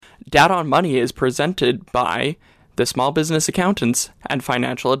Dad on Money is presented by the Small Business Accountants and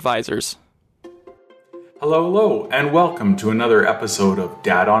Financial Advisors. Hello, and welcome to another episode of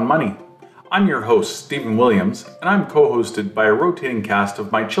Dad on Money. I'm your host, Stephen Williams, and I'm co-hosted by a rotating cast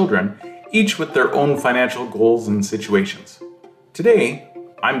of my children, each with their own financial goals and situations. Today,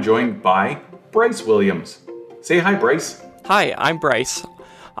 I'm joined by Bryce Williams. Say hi, Bryce. Hi, I'm Bryce.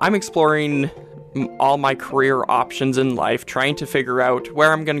 I'm exploring all my career options in life, trying to figure out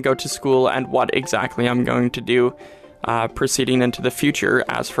where I'm going to go to school and what exactly I'm going to do proceeding into the future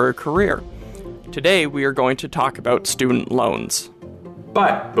as for a career. Today, we are going to talk about student loans.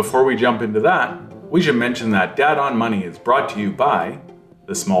 But before we jump into that, we should mention that Dad on Money is brought to you by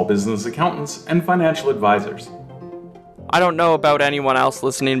the Small Business Accountants and Financial Advisors. I don't know about anyone else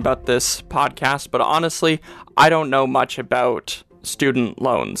listening about this podcast, but honestly, I don't know much about student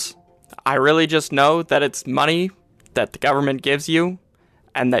loans. I really just know that it's money that the government gives you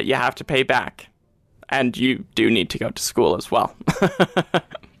and that you have to pay back. And you do need to go to school as well.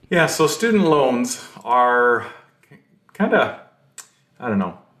 Yeah, so student loans are kind of, I don't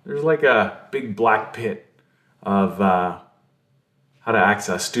know, there's like a big black pit of how to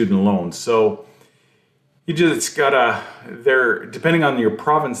access student loans. So you just gotta, depending on your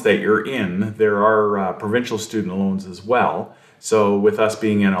province that you're in, there are provincial student loans as well. So with us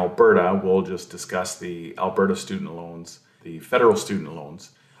being in Alberta, we'll just discuss the Alberta student loans, the federal student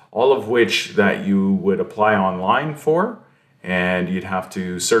loans, all of which that you would apply online for, and you'd have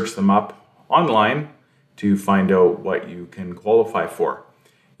to search them up online to find out what you can qualify for.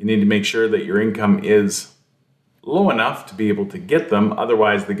 You need to make sure that your income is low enough to be able to get them.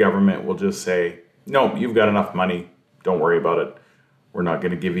 Otherwise, the government will just say, no, you've got enough money. Don't worry about it. We're not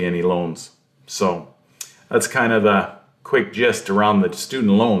going to give you any loans. So that's kind of the quick gist around the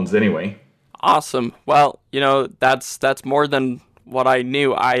student loans anyway. Awesome. Well, that's more than what I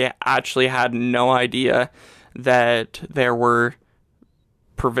knew. I actually had no idea that there were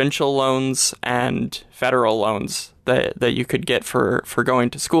provincial loans and federal loans that you could get for going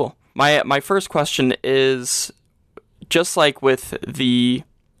to school. My first question is, just like with the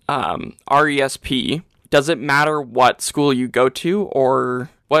RESP, does it matter what school you go to, or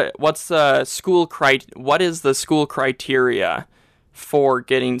what's the school what is the school criteria for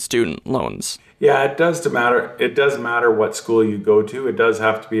getting student loans? Yeah, it does matter. It does matter what school you go to. It does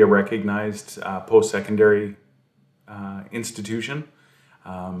have to be a recognized post-secondary institution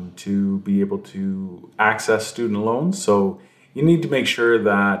to be able to access student loans. So you need to make sure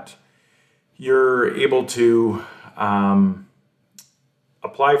that you're able to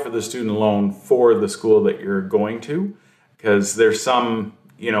apply for the student loan for the school that you're going to, because there's some,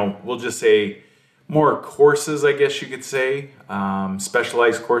 we'll just say more courses, I guess you could say,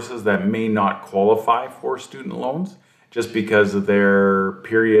 specialized courses that may not qualify for student loans just because of their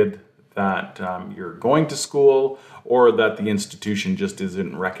period that you're going to school or that the institution just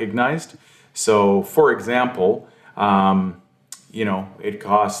isn't recognized. So, for example, it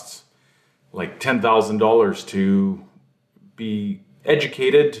costs like $10,000 to be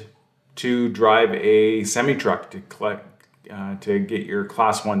educated to drive a semi-truck to get your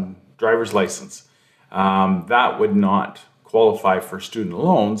Class 1 driver's license. That would not qualify for student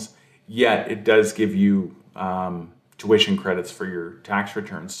loans, yet it does give you tuition credits for your tax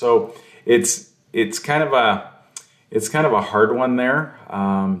returns. So it's kind of a hard one there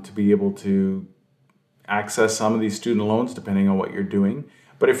to be able to access some of these student loans depending on what you're doing.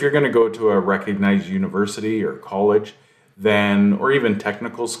 But if you're going to go to a recognized university or college, then, or even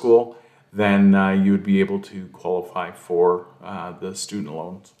technical school, then you would be able to qualify for the student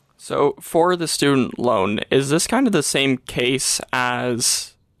loans. So for the student loan, is this kind of the same case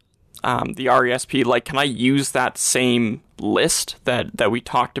as the RESP? Like, can I use that same list that we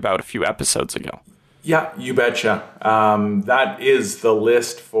talked about a few episodes ago? Yeah, you betcha. That is the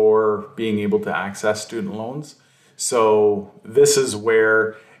list for being able to access student loans. So this is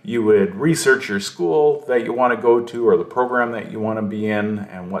where you would research your school that you want to go to or the program that you want to be in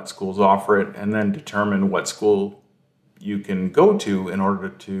and what schools offer it, and then determine what school you can go to in order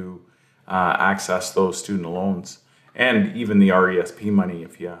to access those student loans and even the RESP money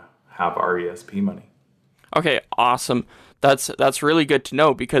if you have RESP money. Okay, awesome. That's really good to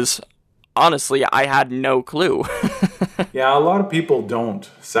know because honestly, I had no clue. Yeah, a lot of people don't,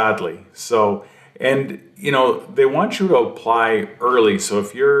 sadly. So, and they want you to apply early. So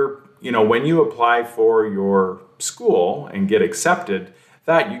if you're, when you apply for your school and get accepted,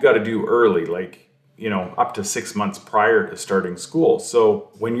 that you got to do early, like, up to 6 months prior to starting school. So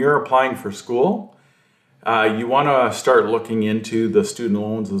when you're applying for school, you want to start looking into the student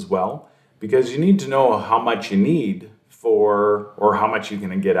loans as well, because you need to know how much you need or how much you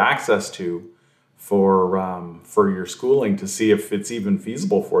can get access to for your schooling to see if it's even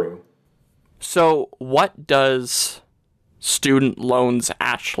feasible for you. So what does student loans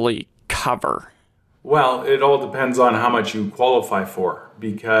actually cover? Well, it all depends on how much you qualify for,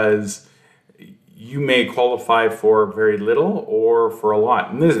 because you may qualify for very little or for a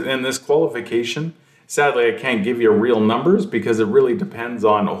lot. And this qualification, sadly, I can't give you real numbers because it really depends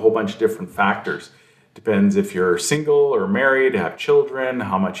on a whole bunch of different factors. Depends if you're single or married, have children,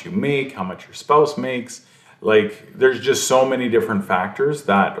 how much you make, how much your spouse makes. Like, there's just so many different factors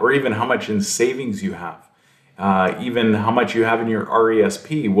that, or even how much in savings you have. Even how much you have in your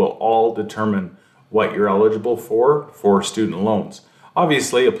RESP will all determine what you're eligible for student loans.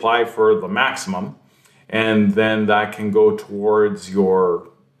 Obviously, apply for the maximum, and then that can go towards your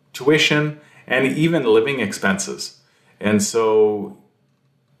tuition and even living expenses. And so,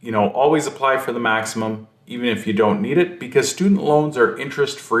 always apply for the maximum, even if you don't need it, because student loans are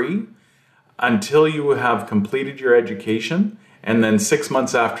interest-free until you have completed your education. And then 6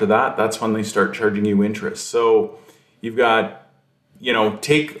 months after that, that's when they start charging you interest. So you've got,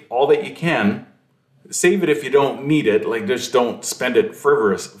 take all that you can, save it if you don't need it, like just don't spend it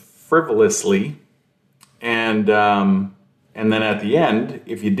frivolously. And then at the end,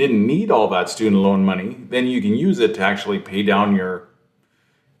 if you didn't need all that student loan money, then you can use it to actually pay down your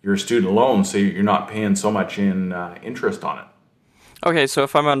student loan, so you're not paying so much in interest on it. Okay, so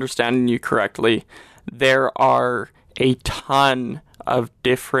if I'm understanding you correctly, there are a ton of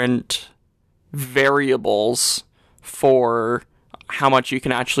different variables for how much you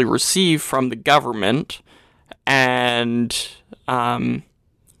can actually receive from the government, and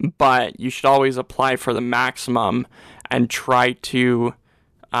but you should always apply for the maximum and try to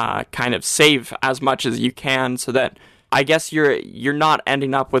kind of save as much as you can, so that I guess you're not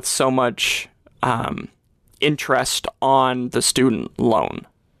ending up with so much interest on the student loan.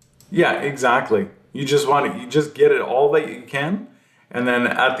 Yeah, exactly. You just get it all that you can, and then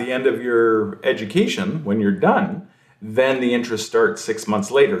at the end of your education, when you're done, then the interest starts 6 months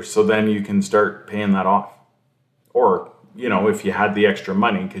later. So then you can start paying that off. Or, if you had the extra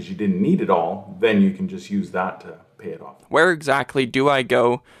money because you didn't need it all, then you can just use that to pay it off. Where exactly do I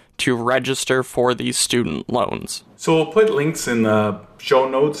go to register for these student loans? So we'll put links in the show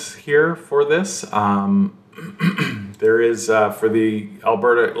notes here for this. There is for the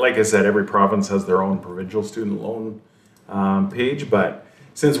Alberta, like I said, every province has their own provincial student loan page, but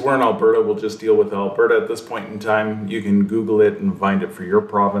since we're in Alberta, we'll just deal with Alberta at this point in time. You can Google it and find it for your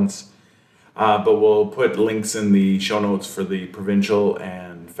province. But we'll put links in the show notes for the provincial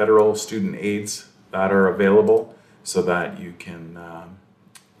and federal student aids that are available, so that you can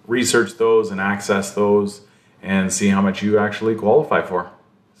research those and access those and see how much you actually qualify for.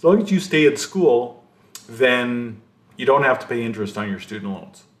 As long as you stay at school, then you don't have to pay interest on your student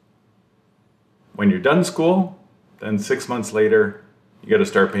loans. When you're done school, then 6 months later, you got to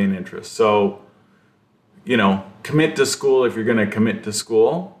start paying interest. So, commit to school if you're going to commit to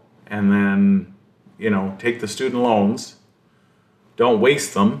school, and then, take the student loans. Don't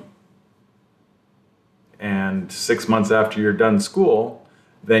waste them. And 6 months after you're done school,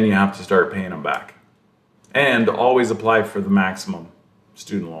 then you have to start paying them back. And always apply for the maximum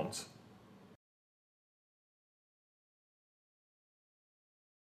student loans.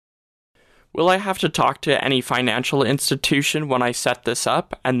 Will I have to talk to any financial institution when I set this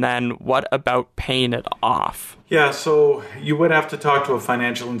up? And then what about paying it off? Yeah, so you would have to talk to a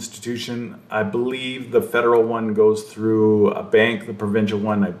financial institution. I believe the federal one goes through a bank. The provincial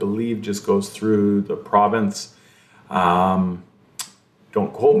one, I believe, just goes through the province. Don't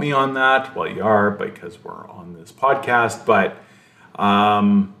quote me on that. Well, you are, because we're on this podcast. But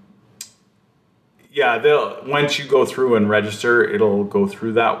yeah, once you go through and register, it'll go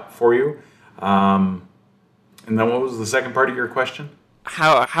through that for you. And then what was the second part of your question?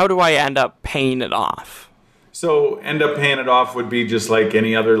 How do I end up paying it off? So end up paying it off would be just like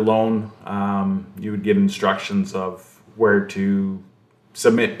any other loan. You would get instructions of where to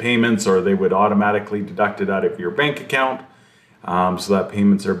submit payments, or they would automatically deduct it out of your bank account, so that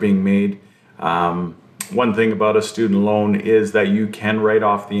payments are being made. One thing about a student loan is that you can write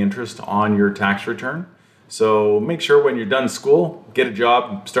off the interest on your tax return. So make sure when you're done school, get a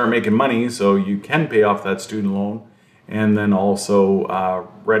job, start making money so you can pay off that student loan, and then also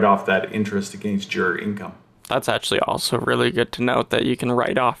write off that interest against your income. That's actually also really good to note, that you can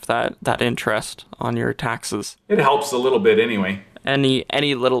write off that interest on your taxes. It helps a little bit anyway. Any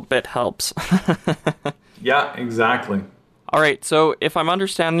little bit helps. Yeah, exactly. All right, so if I'm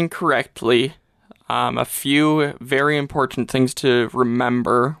understanding correctly, a few very important things to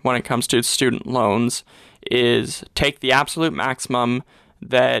remember when it comes to student loans is take the absolute maximum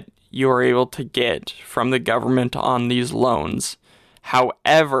that you're able to get from the government on these loans.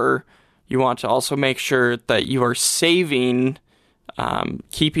 However, you want to also make sure that you are saving,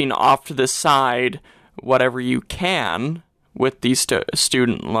 keeping off to the side whatever you can with these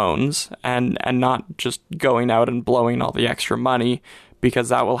student loans, and not just going out and blowing all the extra money, because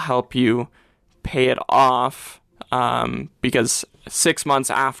that will help you pay it off, because 6 months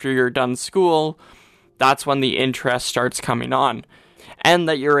after you're done school, that's when the interest starts coming on. And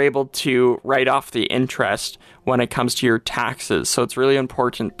that you're able to write off the interest when it comes to your taxes. So it's really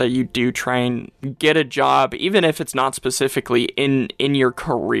important that you do try and get a job, even if it's not specifically in your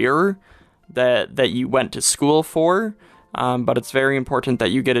career that you went to school for. But it's very important that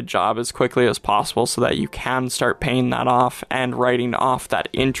you get a job as quickly as possible so that you can start paying that off and writing off that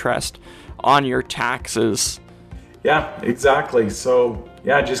interest on your taxes. Yeah, exactly. So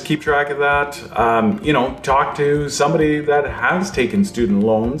yeah, just keep track of that. Talk to somebody that has taken student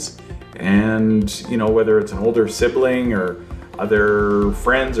loans, and whether it's an older sibling or other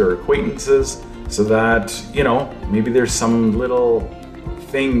friends or acquaintances, so that maybe there's some little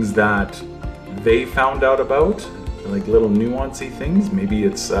things that they found out about, like little nuancy things. Maybe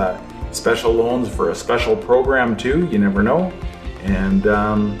it's special loans for a special program too. You never know. And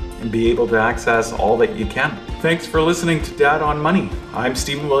be able to access all that you can. Thanks for listening to Dad on Money. I'm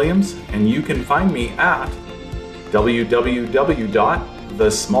Stephen Williams, and you can find me at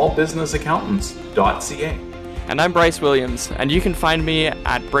www.thesmallbusinessaccountants.ca. And I'm Bryce Williams, and you can find me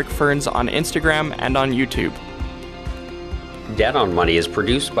at Brickferns on Instagram and on YouTube. Dad on Money is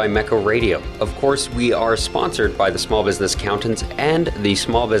produced by Mecco Radio. Of course, we are sponsored by the Small Business Accountants and the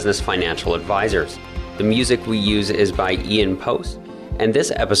Small Business Financial Advisors. The music we use is by Ian Post, and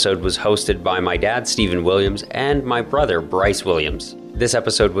this episode was hosted by my dad, Stephen Williams, and my brother, Bryce Williams. This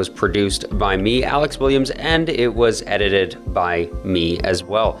episode was produced by me, Alex Williams, and it was edited by me as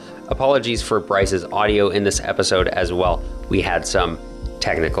well. Apologies for Bryce's audio in this episode as well. We had some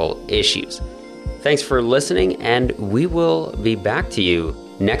technical issues. Thanks for listening, and we will be back to you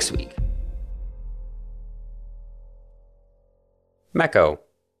next week. Mecco.